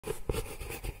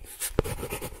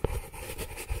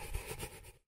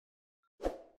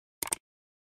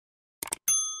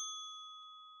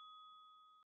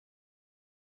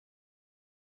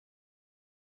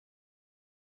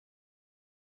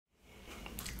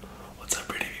What's up,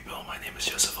 pretty people? My name is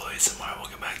josephohasmr.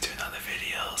 Welcome back to another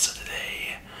video. So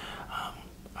today, I'm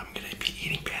gonna be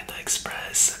eating Panda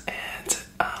Express, and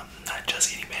not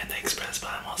just eating Panda Express, but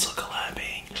I'm also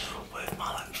collabing with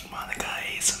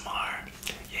MukbangASMR.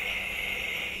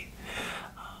 Yay!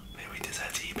 We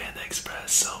decided to eat Panda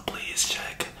Express, so please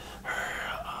check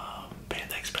her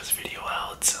Panda Express video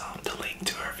out. The link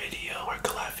to her video, her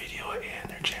collab video,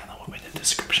 and her channel will be in the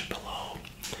description below.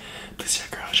 Please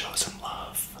check her out, show her some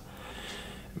love.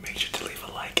 Make sure to leave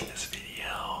a like in this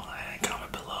video and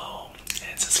comment below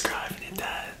and subscribe and hit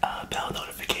that bell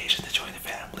notification to join the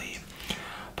family.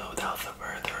 But without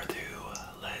further ado,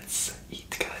 let's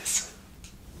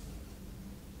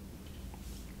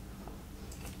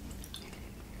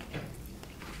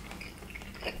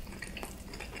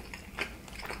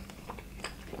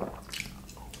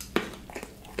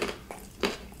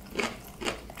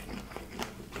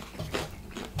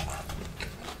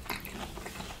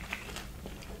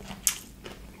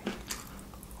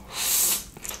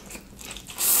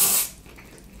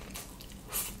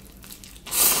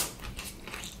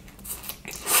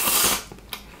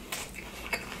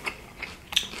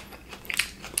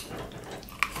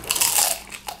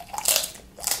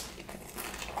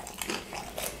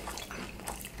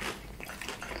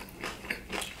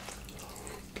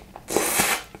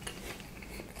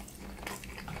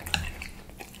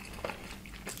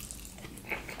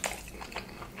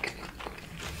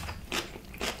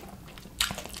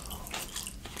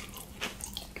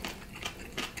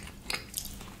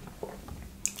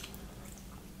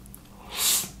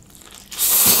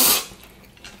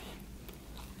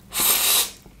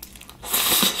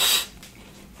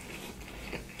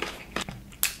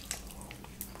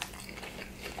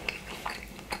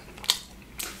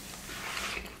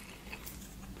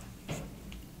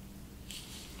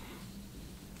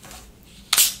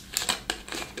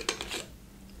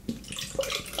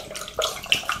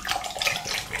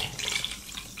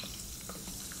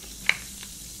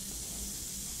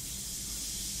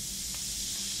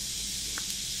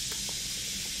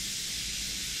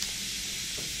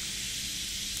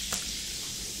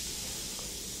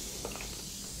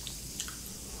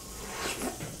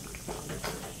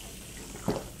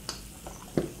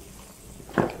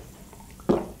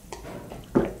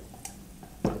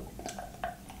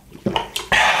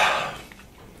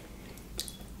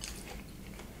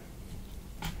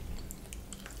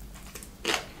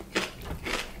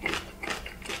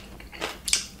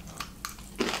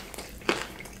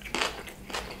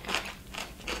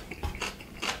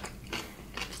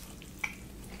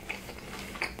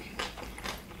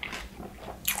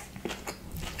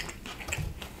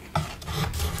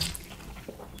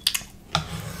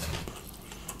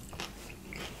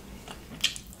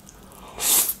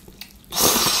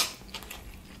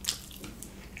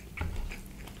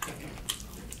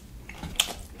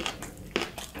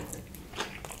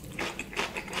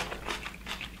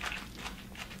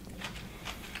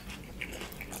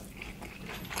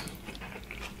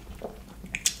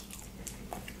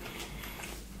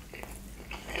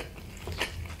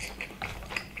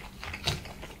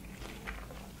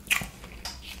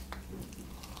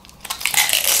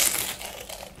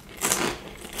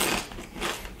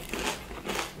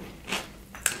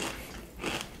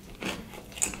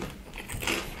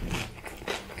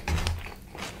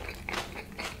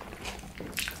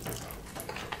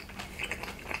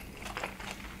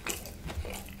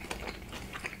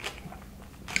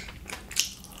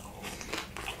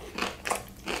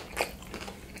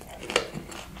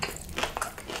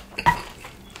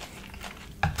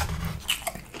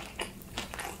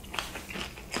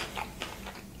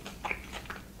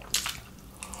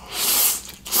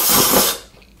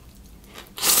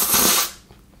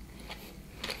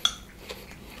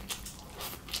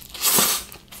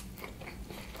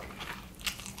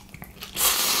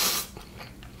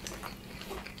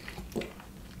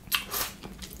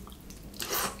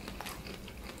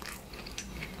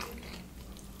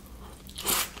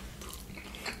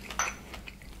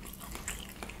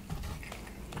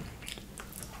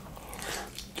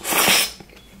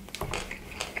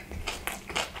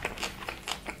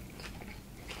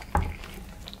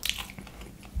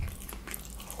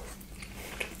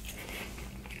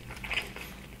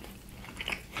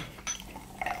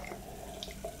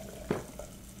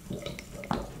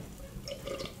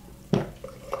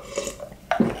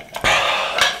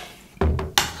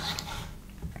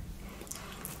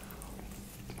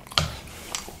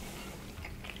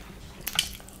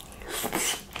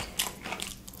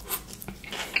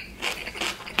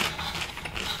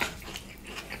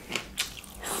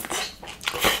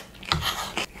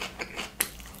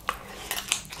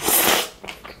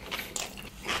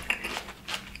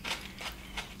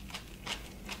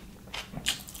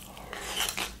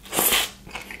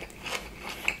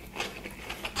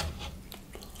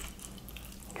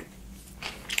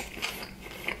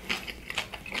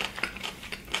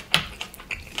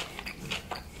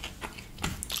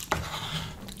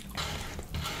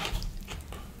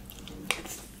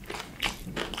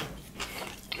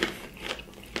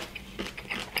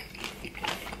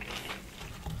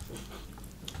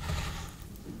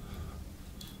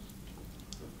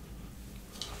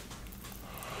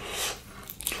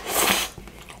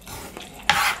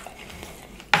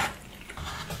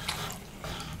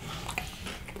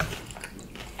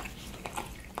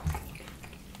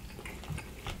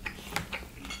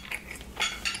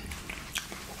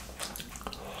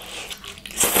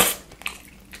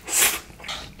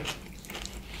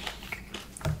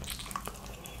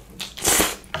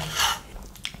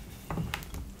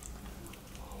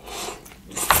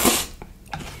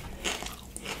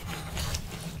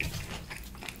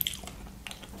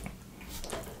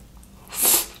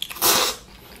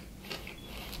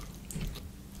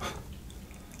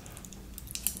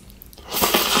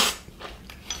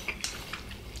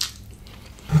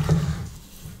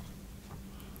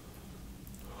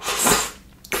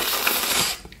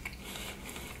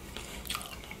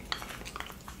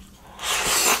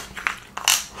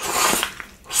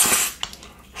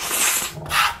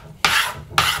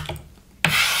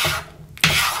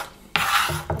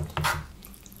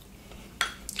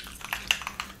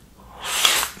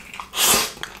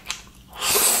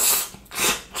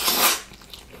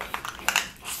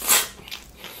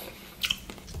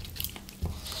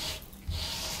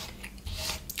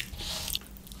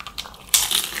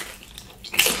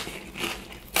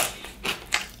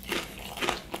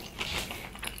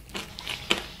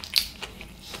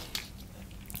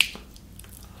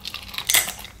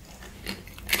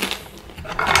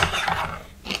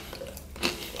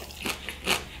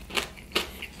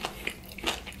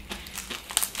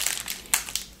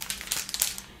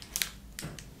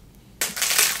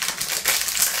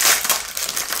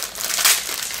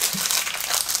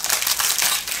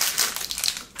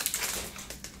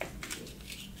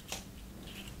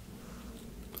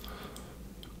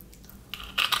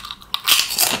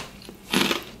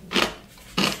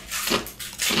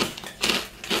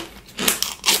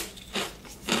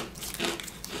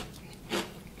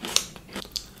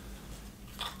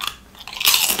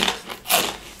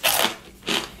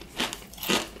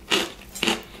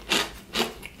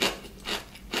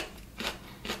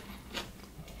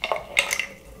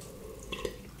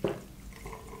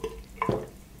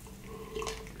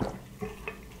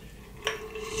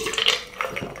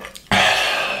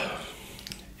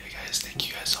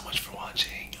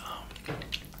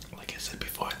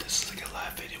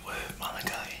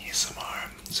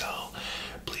So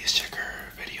please check her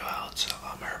video out,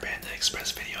 her Panda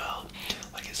Express